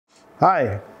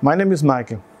Hi, my name is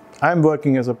Michael. I'm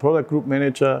working as a product group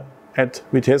manager at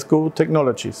Vitesco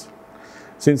Technologies.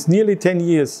 Since nearly 10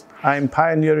 years, I am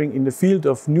pioneering in the field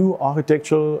of new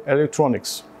architectural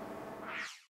electronics.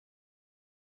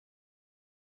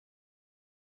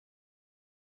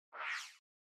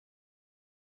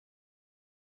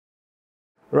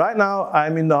 Right now,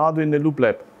 I'm in the hardware in the loop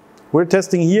lab. We're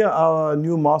testing here our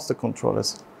new master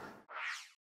controllers.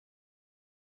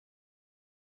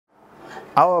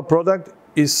 Our product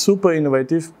is super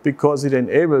innovative because it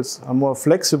enables a more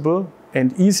flexible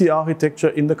and easy architecture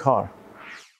in the car.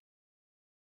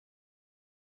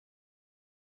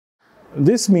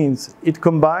 This means it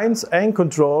combines and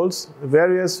controls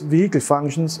various vehicle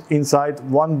functions inside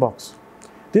one box.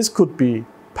 This could be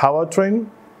powertrain,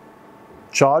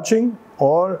 charging,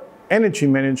 or energy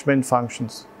management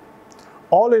functions.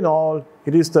 All in all,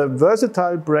 it is the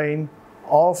versatile brain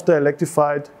of the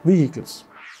electrified vehicles.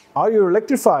 Are you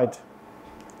electrified?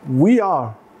 We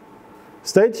are.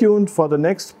 Stay tuned for the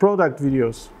next product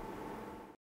videos.